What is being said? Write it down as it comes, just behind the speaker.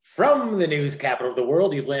From the news capital of the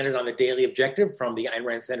world, you've landed on the Daily Objective from the Ayn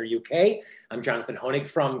Rand Center UK. I'm Jonathan Hoenig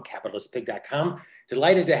from capitalistpig.com.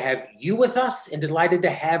 Delighted to have you with us and delighted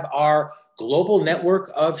to have our global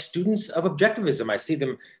network of students of objectivism. I see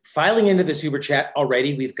them filing into the super chat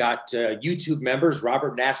already. We've got YouTube members.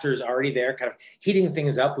 Robert Nasser's already there, kind of heating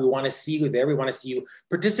things up. We want to see you there. We want to see you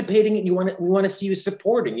participating, and we want to see you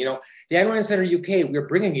supporting. You know, the Ayn Rand Center UK, we're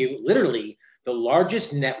bringing you literally the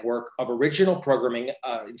largest network of original programming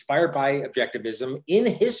inspired by objectivism in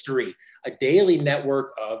history, a daily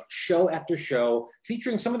network of show after show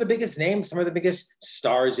featuring some of the biggest names, some of the biggest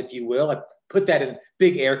stars, if you will. I put that in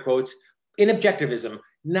big air quotes, in objectivism,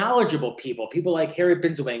 knowledgeable people like Harriet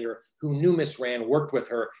Binswanger, who knew Miss Rand, worked with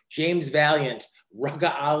her, James Valiant,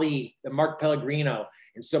 Raga Ali, Mark Pellegrino,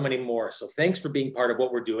 and so many more. So thanks for being part of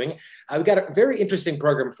what we're doing. We've got a very interesting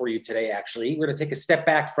program for you today, actually. We're going to take a step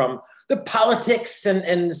back from the politics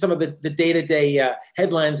and some of the day-to-day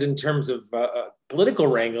headlines in terms of political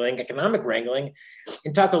wrangling, economic wrangling,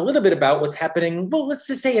 and talk a little bit about what's happening, well, let's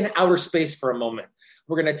just say in outer space for a moment.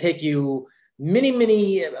 We're going to take you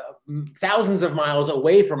many thousands of miles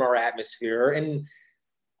away from our atmosphere and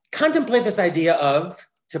contemplate this idea of,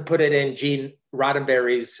 to put it in Gene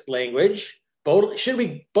Roddenberry's language, should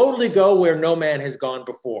we boldly go where no man has gone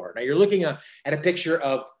before? Now you're looking at a picture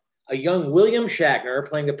of a young William Shatner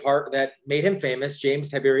playing the part that made him famous, James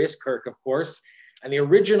Tiberius Kirk, of course, and the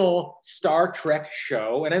original Star Trek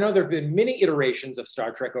show. And I know there have been many iterations of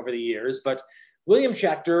Star Trek over the years, but William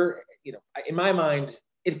Shatner, you know, in my mind,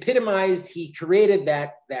 epitomized, he created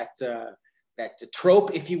that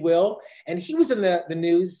trope, if you will. And he was in the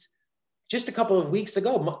news just a couple of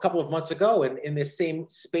months ago, in this same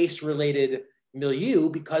space-related milieu,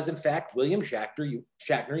 because in fact, William Shatner,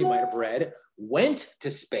 you might have read, went to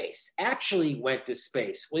space, actually went to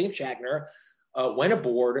space. William Shatner went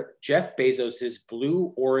aboard Jeff Bezos's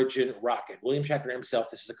Blue Origin rocket. William Shatner himself,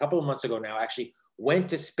 this is a couple of months ago now, actually went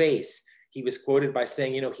to space. He was quoted by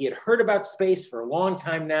saying, you know, he had heard about space for a long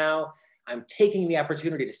time now. I'm taking the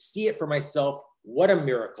opportunity to see it for myself. What a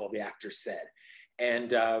miracle, the actor said.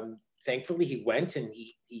 And thankfully, he went and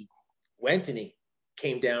he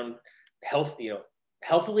came down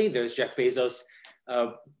healthily. There's Jeff Bezos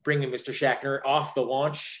bringing Mr. Shatner off the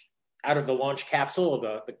launch, out of the launch capsule,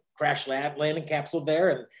 the crash landing capsule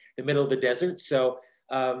there in the middle of the desert. So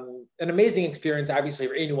an amazing experience, obviously,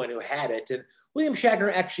 for anyone who had it. And William Shatner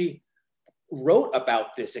actually wrote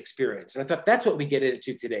about this experience. And I thought that's what we get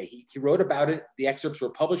into today. He wrote about it. The excerpts were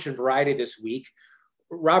published in Variety this week.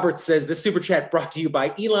 Robert says, this super chat brought to you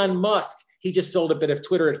by Elon Musk. He just sold a bit of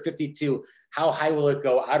Twitter at 52. How high will it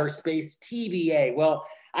go? Outer space, TBA. Well,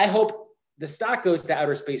 I hope the stock goes to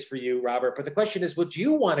outer space for you, Robert. But the question is, would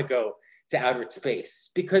you want to go to outer space?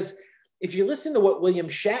 Because if you listen to what William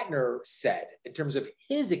Shatner said in terms of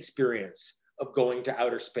his experience of going to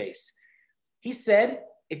outer space, he said,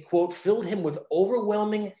 it, quote, filled him with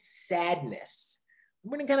overwhelming sadness. I'm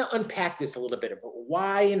going to kind of unpack this a little bit of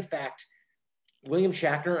why, in fact, William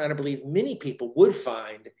Shatner, and I believe many people would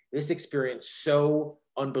find this experience so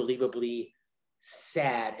unbelievably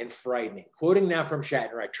sad and frightening. Quoting now from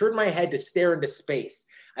Shatner, I turned my head to stare into space.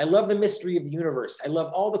 I love the mystery of the universe. I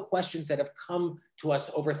love all the questions that have come to us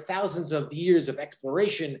over thousands of years of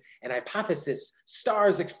exploration and hypothesis,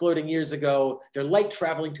 stars exploding years ago, their light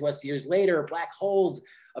traveling to us years later, black holes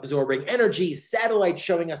absorbing energy, satellites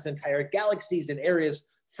showing us entire galaxies and areas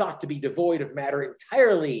thought to be devoid of matter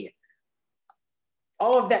entirely.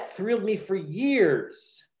 All of that thrilled me for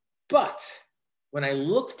years. But when I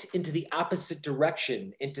looked into the opposite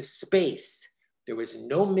direction, into space, there was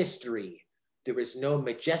no mystery. There was no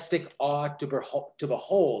majestic awe to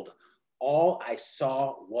behold. All I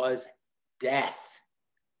saw was death.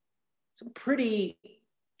 Some pretty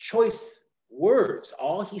choice words.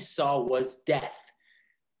 All he saw was death.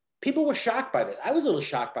 People were shocked by this. I was a little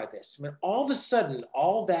shocked by this. I mean, all of a sudden,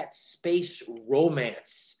 all that space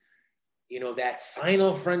romance, you know, that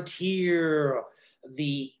final frontier,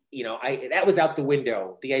 that was out the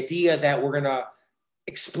window. The idea that we're going to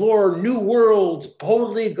explore new worlds,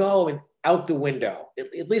 boldly go, and out the window,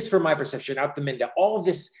 at least from my perception, out the window. All of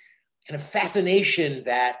this kind of fascination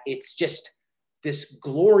that it's just this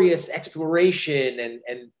glorious exploration.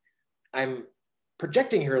 And I'm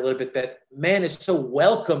projecting here a little bit that man is so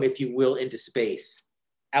welcome, if you will, into space,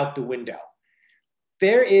 out the window.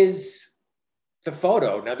 There is the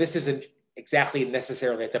photo. Now, this isn't exactly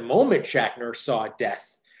necessarily at the moment Shatner saw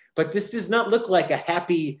death, but this does not look like a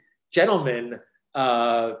happy gentleman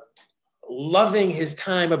loving his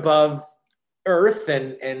time above Earth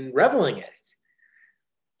and reveling in it.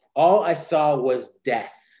 All I saw was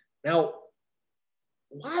death. Now,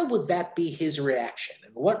 why would that be his reaction?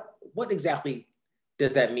 And what exactly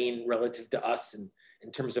does that mean relative to us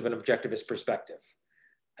in terms of an objectivist perspective?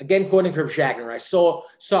 Again, quoting from Shatner, I saw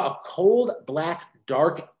a cold, black,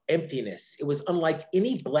 dark emptiness. It was unlike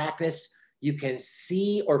any blackness you can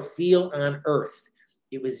see or feel on Earth.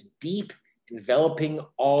 It was deep, enveloping,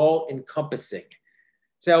 all encompassing.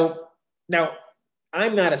 So now,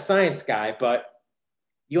 I'm not a science guy, but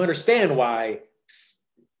you understand why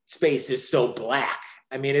space is so black.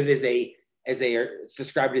 I mean, it is it's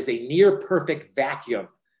described as a near perfect vacuum,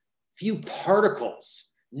 few particles.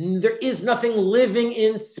 There is nothing living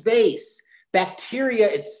in space. Bacteria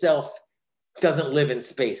itself doesn't live in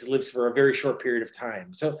space. It lives for a very short period of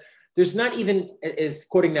time. So there's not even, as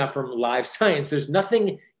quoting now from Live Science, there's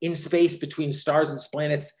nothing in space between stars and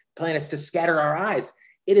planets to scatter our eyes.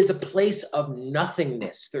 It is a place of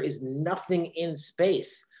nothingness. There is nothing in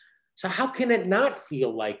space. So how can it not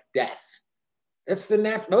feel like death? That's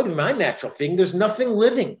my natural thing. There's nothing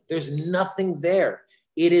living. There's nothing there.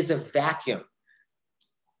 It is a vacuum.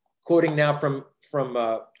 Quoting now from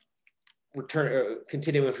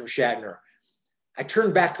continuing from Shatner, I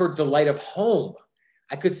turned back towards the light of home.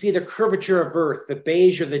 I could see the curvature of earth, the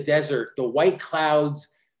beige of the desert, the white clouds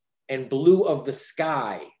and blue of the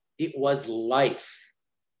sky. It was life,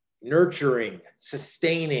 nurturing,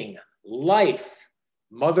 sustaining life,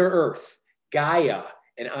 Mother Earth, Gaia,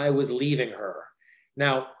 and I was leaving her.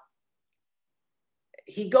 Now,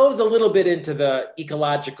 he goes a little bit into the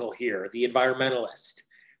ecological here, the environmentalist,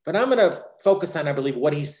 but I'm going to focus on, I believe,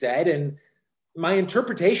 what he said and my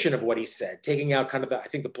interpretation of what he said, taking out kind of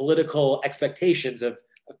the political expectations of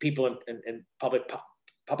people in public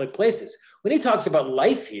places. When he talks about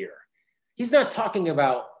life here, he's not talking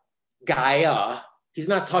about Gaia. He's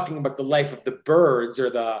not talking about the life of the birds or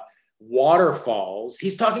the waterfalls.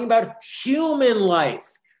 He's talking about human life.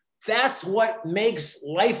 That's what makes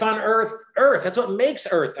life on Earth, Earth. That's what makes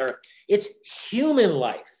Earth, Earth. It's human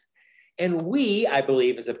life. And we, I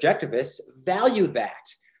believe, as objectivists, value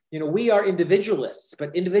that. We are individualists,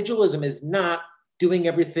 but individualism is not doing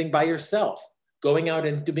everything by yourself, going out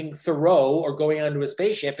and doing Thoreau or going onto a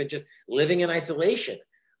spaceship and just living in isolation.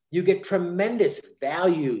 You get tremendous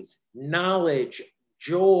values, knowledge,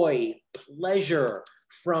 joy, pleasure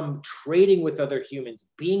from trading with other humans,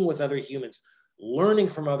 being with other humans, learning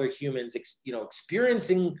from other humans,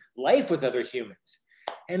 experiencing life with other humans.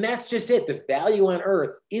 And that's just it. The value on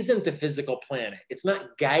Earth isn't the physical planet. It's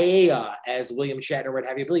not Gaia, as William Shatner would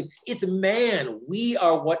have you believe. It's man. We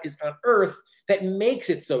are what is on Earth that makes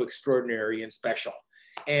it so extraordinary and special.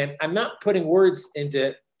 And I'm not putting words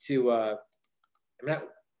into, I have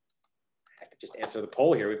to just answer the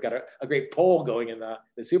poll here. We've got a great poll going in the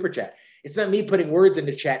super chat. It's not me putting words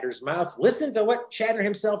into Shatner's mouth. Listen to what Shatner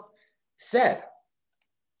himself said.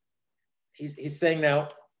 He's saying now,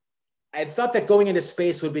 I thought that going into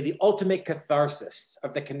space would be the ultimate catharsis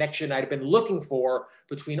of the connection I'd been looking for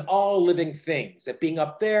between all living things, that being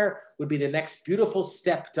up there would be the next beautiful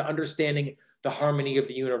step to understanding the harmony of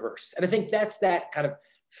the universe. And I think that's that kind of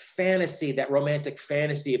fantasy, that romantic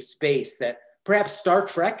fantasy of space that perhaps Star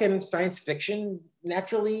Trek and science fiction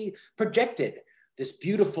naturally projected, this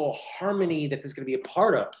beautiful harmony that there's going to be a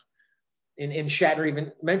part of. And Shatner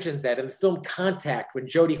even mentions that in the film Contact, when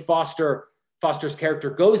Jodie Foster's character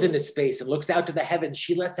goes into space and looks out to the heavens,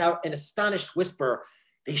 she lets out an astonished whisper,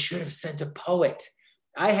 "They should have sent a poet."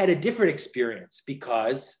 I had a different experience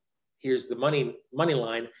because, here's the money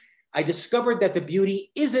line, I discovered that the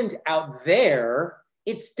beauty isn't out there,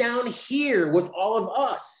 it's down here with all of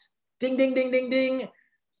us. Ding, ding, ding, ding, ding.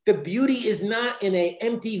 The beauty is not in an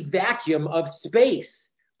empty vacuum of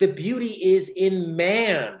space. The beauty is in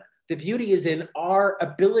man. The beauty is in our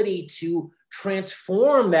ability to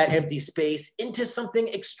transform that empty space into something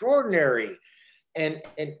extraordinary. And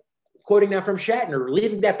quoting now from Shatner,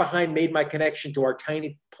 leaving that behind made my connection to our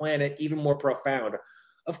tiny planet even more profound.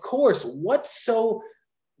 Of course, what's so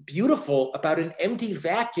beautiful about an empty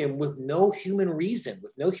vacuum with no human reason,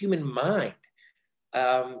 with no human mind?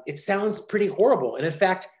 It sounds pretty horrible. And in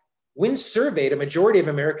fact, when surveyed, a majority of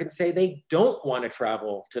Americans say they don't want to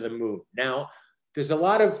travel to the moon. Now, there's a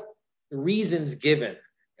lot of reasons given.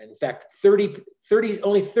 In fact, only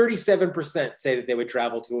 37% say that they would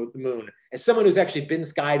travel to the moon. As someone who's actually been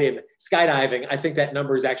skydiving, I think that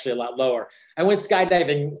number is actually a lot lower. I went skydiving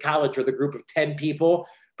in college with a group of 10 people.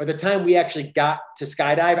 By the time we actually got to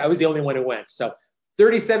skydive, I was the only one who went. So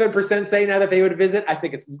 37% say now that they would visit. I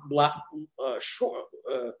think it's a lot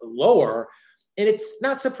lower. And it's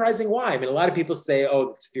not surprising why. I mean, a lot of people say, oh,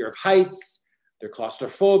 it's fear of heights. They're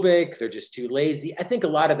claustrophobic. They're just too lazy. I think a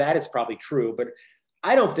lot of that is probably true, but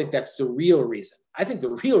I don't think that's the real reason. I think the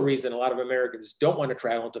real reason a lot of Americans don't want to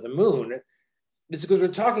travel to the moon is because we're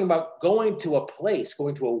talking about going to a place,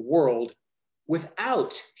 going to a world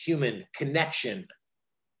without human connection,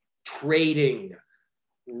 trading,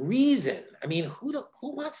 reason. I mean, who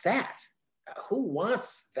wants that? Who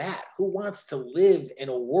wants that? Who wants to live in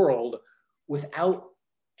a world without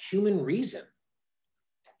human reason?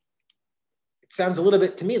 It sounds a little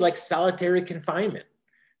bit to me like solitary confinement.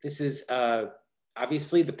 This is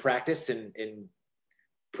obviously the practice in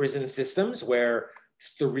prison systems where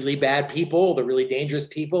the really bad people, the really dangerous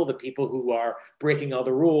people, the people who are breaking all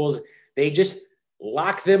the rules, they just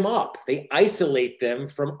lock them up. They isolate them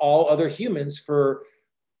from all other humans for,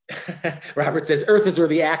 Robert says, Earth is where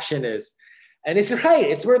the action is. And it's right.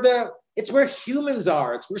 It's where humans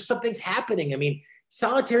are. It's where something's happening. I mean,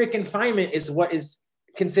 solitary confinement is what is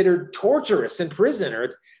considered torturous in prison. Or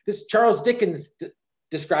this Charles Dickens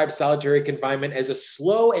describes solitary confinement as a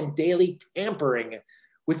slow and daily tampering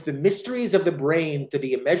with the mysteries of the brain to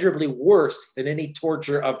be immeasurably worse than any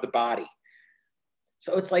torture of the body.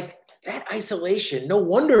 So it's like that isolation. No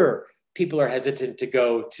wonder people are hesitant to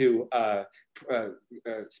go to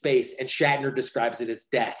space, and Shatner describes it as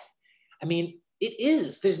death. I mean, it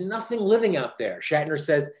is. There's nothing living out there. Shatner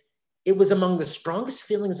says, it was among the strongest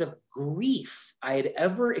feelings of grief I had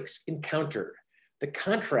ever encountered. The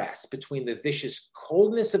contrast between the vicious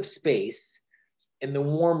coldness of space and the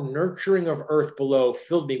warm nurturing of Earth below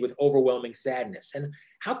filled me with overwhelming sadness. And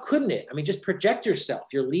how couldn't it? I mean, just project yourself.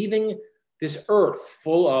 You're leaving this Earth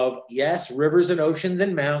full of, yes, rivers and oceans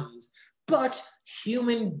and mountains, but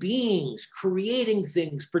human beings creating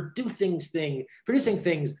things, producing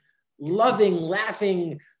things, loving,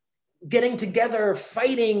 laughing, getting together,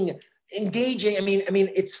 fighting, engaging. I mean,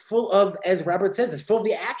 it's full of, as Robert says, it's full of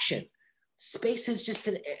the action. Space is just,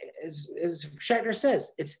 as Shatner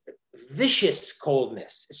says, it's vicious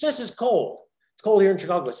coldness. It's just as cold. It's cold here in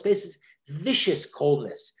Chicago. Space is vicious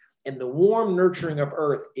coldness. And the warm nurturing of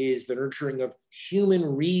Earth is the nurturing of human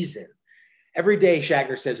reason. Every day,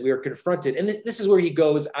 Shatner says, we are confronted. And this is where he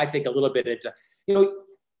goes, I think, a little bit into,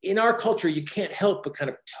 in our culture, you can't help but kind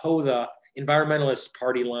of toe the environmentalist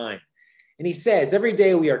party line. And he says, every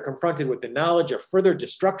day we are confronted with the knowledge of further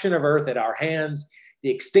destruction of Earth at our hands, the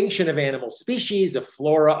extinction of animal species, of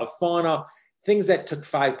flora, of fauna, things that took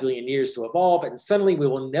 5 billion years to evolve. And suddenly we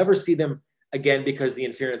will never see them again because of the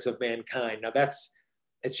interference of mankind. Now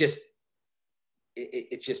it's just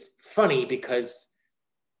funny because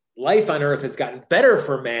life on Earth has gotten better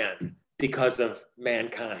for man because of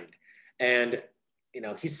mankind. And,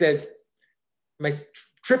 he says, my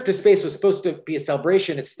trip to space was supposed to be a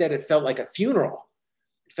celebration. Instead, it felt like a funeral.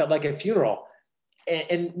 It felt like a funeral.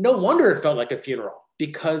 And no wonder it felt like a funeral,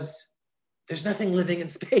 because there's nothing living in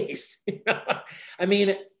space. I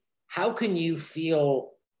mean, how can you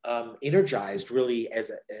feel energized really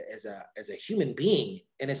as a human being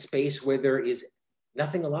in a space where there is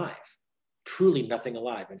nothing alive, truly nothing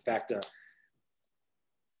alive? In fact,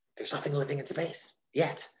 there's nothing living in space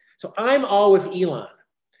yet. So I'm all with Elon.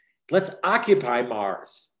 Let's occupy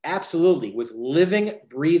Mars, absolutely, with living,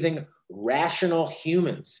 breathing, rational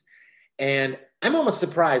humans. And I'm almost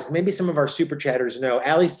surprised, maybe some of our super chatters know.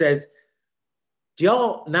 Ali says, do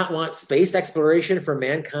y'all not want space exploration for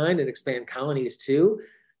mankind and expand colonies too?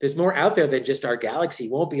 There's more out there than just our galaxy.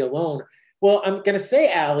 Won't be alone. Well, I'm going to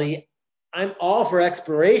say, Ali, I'm all for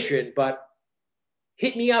exploration, but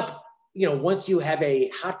hit me up, once you have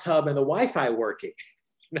a hot tub and the Wi-Fi working.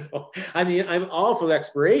 I mean, I'm all for the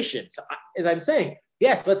exploration. So as I'm saying,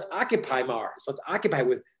 yes, let's occupy Mars. Let's occupy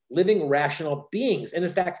with living, rational beings. And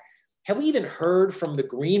in fact, have we even heard from the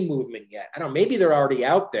green movement yet? I don't know, maybe they're already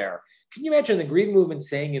out there. Can you imagine the green movement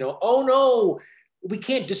saying, oh no, we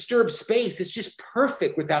can't disturb space. It's just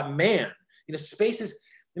perfect without man. Space is,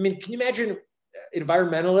 can you imagine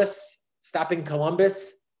environmentalists stopping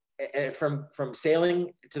Columbus from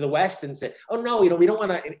sailing to the West and say, oh no, we don't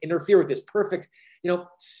want to interfere with this perfect,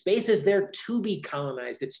 space is there to be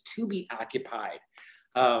colonized. It's to be occupied.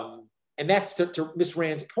 And that's to Ms.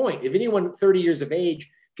 Rand's point. If anyone 30 years of age,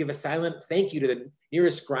 give a silent thank you to the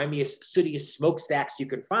nearest, grimiest, sootiest smokestacks you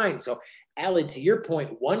can find. So, Ali, to your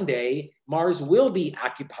point, one day Mars will be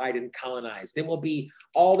occupied and colonized. It will be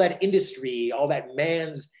all that industry, all that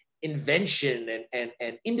man's invention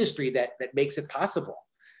and industry that makes it possible.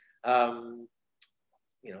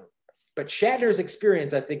 But Shatner's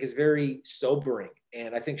experience, I think, is very sobering,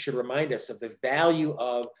 and I think should remind us of the value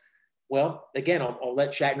of, well, again, I'll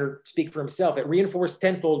let Shatner speak for himself. It reinforced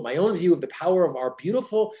tenfold my own view of the power of our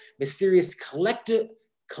beautiful, mysterious,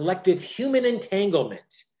 collective human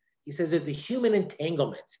entanglement. He says there's the human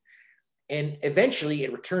entanglement. And eventually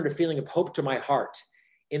it returned a feeling of hope to my heart.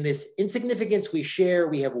 In this insignificance we share,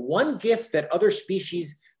 we have one gift that other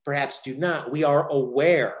species perhaps do not. We are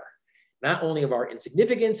aware, not only of our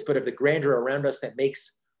insignificance, but of the grandeur around us that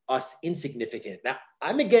makes us insignificant. Now,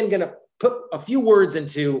 I'm again going to put a few words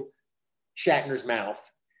into Shatner's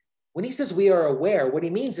mouth. When he says we are aware, what he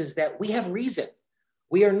means is that we have reason.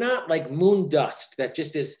 We are not like moon dust that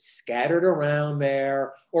just is scattered around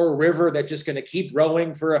there, or a river that's just going to keep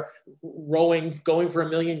going for a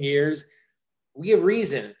million years. We have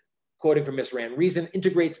reason, quoting from Miss Rand, reason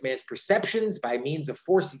integrates man's perceptions by means of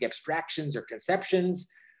forcing abstractions or conceptions,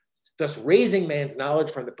 thus raising man's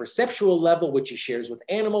knowledge from the perceptual level, which he shares with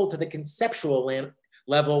animal, to the conceptual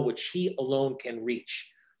level, which he alone can reach.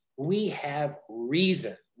 We have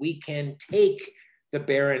reason. We can take the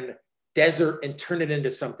barren desert and turn it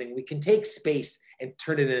into something. We can take space and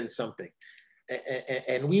turn it into something.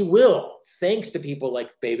 And we will, thanks to people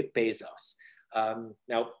like Bezos.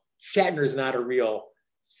 Now, Shatner is not a real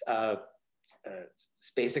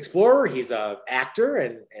space explorer. He's an actor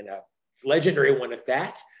and a legendary one at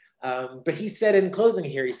that. But he said in closing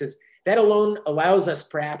here, he says, that alone allows us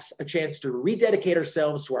perhaps a chance to rededicate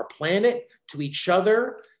ourselves to our planet, to each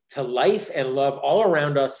other, to life and love all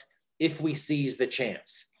around us if we seize the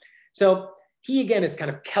chance. So he, again, is kind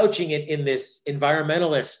of couching it in this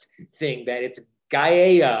environmentalist thing that it's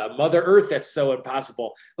Gaia, Mother Earth, that's so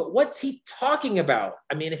impossible. But what's he talking about?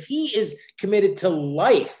 I mean, if he is committed to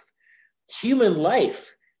life, human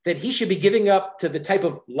life, then he should be giving up to the type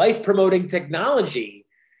of life-promoting technology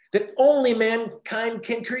that only mankind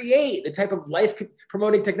can create, the type of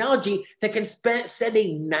life-promoting technology that can send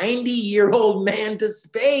a 90-year-old man to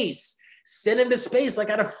space. Send him to space like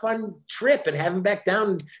on a fun trip and have him back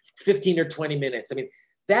down 15 or 20 minutes. I mean,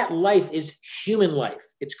 that life is human life.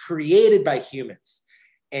 It's created by humans,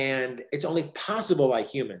 and it's only possible by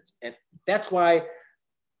humans. And that's why,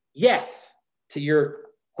 yes, to your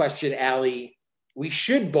question, Allie, we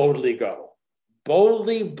should boldly go.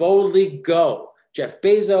 Boldly go. Jeff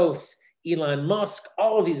Bezos, Elon Musk,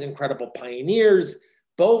 all of these incredible pioneers,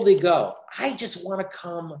 boldly go. I just want to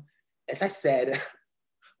come, as I said,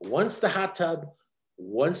 once the hot tub,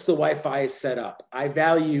 once the Wi-Fi is set up. I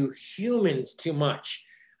value humans too much.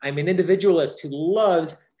 I'm an individualist who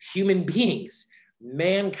loves human beings,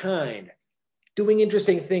 mankind, doing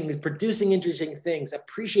interesting things, producing interesting things,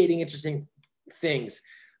 appreciating interesting things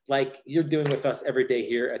like you're doing with us every day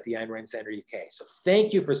here at the Ayn Rand Center UK. So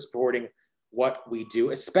thank you for supporting what we do,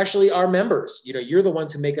 especially our members. You know, you're the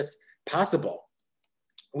ones who make us possible.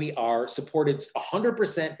 We are supported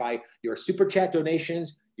 100% by your super chat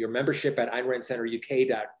donations, your membership at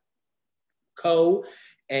AynRandCenterUK.co,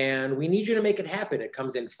 and we need you to make it happen. It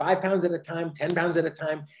comes in £5 at a time, £10 at a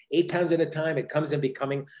time, £8 at a time. It comes in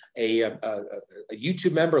becoming a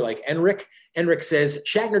YouTube member like Enric. Enric says,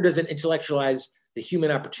 Shatner doesn't intellectualize the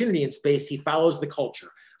human opportunity in space. He follows the culture.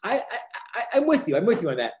 I'm with you. I'm with you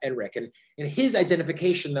on that, Enric. And his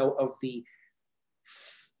identification, though, of the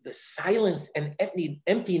silence and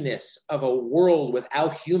emptiness of a world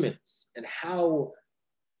without humans, and how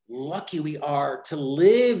lucky we are to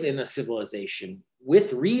live in a civilization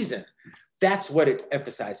with reason. That's what it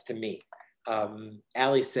emphasized to me.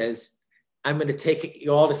 Allie says, I'm going to take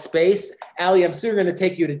you all to space. Allie, I'm sooner going to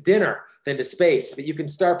take you to dinner than to space, but you can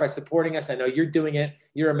start by supporting us. I know you're doing it.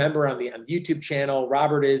 You're a member on the YouTube channel.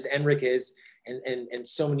 Robert is, Enric is, and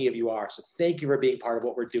so many of you are. So thank you for being part of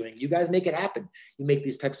what we're doing. You guys make it happen. You make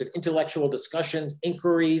these types of intellectual discussions,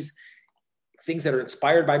 inquiries, things that are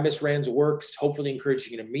inspired by Miss Rand's works, hopefully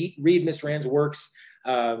encouraging you to read Miss Rand's works.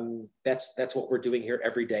 That's what we're doing here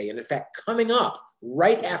every day. And in fact, coming up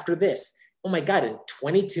right after this, oh my God, in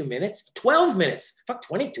 22 minutes, 12 minutes, fuck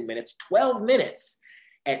 22 minutes, 12 minutes,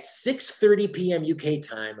 at 6:30 p.m. UK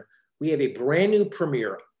time, we have a brand new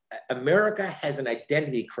premiere. America has an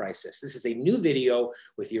identity crisis. This is a new video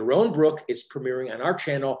with Yaron Brook. It's premiering on our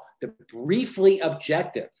channel, The Briefly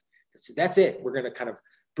Objective. That's it. We're going to kind of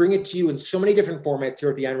bring it to you in so many different formats here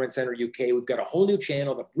at the Ayn Rand Center UK. We've got a whole new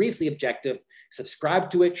channel, The Briefly Objective. Subscribe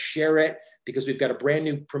to it, share it, because we've got a brand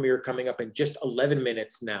new premiere coming up in just 11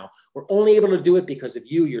 minutes now. We're only able to do it because of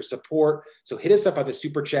you, your support. So hit us up on the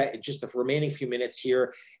super chat in just the remaining few minutes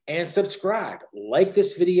here and subscribe. Like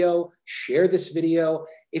this video, share this video.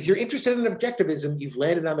 If you're interested in objectivism, you've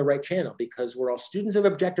landed on the right channel, because we're all students of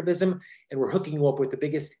objectivism and we're hooking you up with the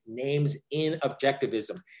biggest names in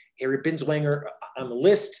objectivism. Harry Binswanger on the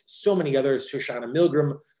list, so many others, Shoshana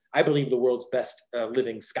Milgram, I believe the world's best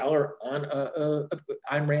living scholar on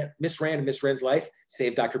Miss Rand and Miss Rand's life,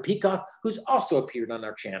 Save Dr. Peikoff, who's also appeared on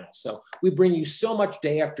our channel. So we bring you so much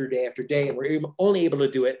day after day after day, and we're only able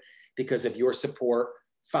to do it because of your support.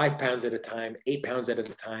 5 pounds at a time, 8 pounds at a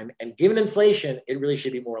time. And given inflation, it really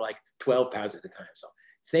should be more like 12 pounds at a time. So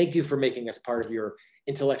thank you for making us part of your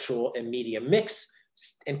intellectual and media mix.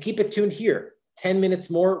 And keep it tuned here. 10 minutes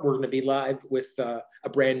more, we're going to be live with a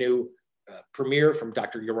brand new premiere from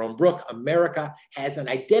Dr. Yaron Brook. America has an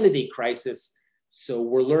identity crisis. So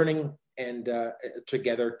we're learning and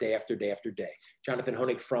together day after day after day. Jonathan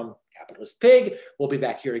Hoenig from Capitalist Pig. We'll be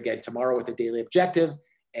back here again tomorrow with a daily objective.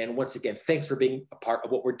 And once again, thanks for being a part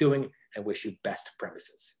of what we're doing. I wish you best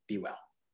premises. Be well.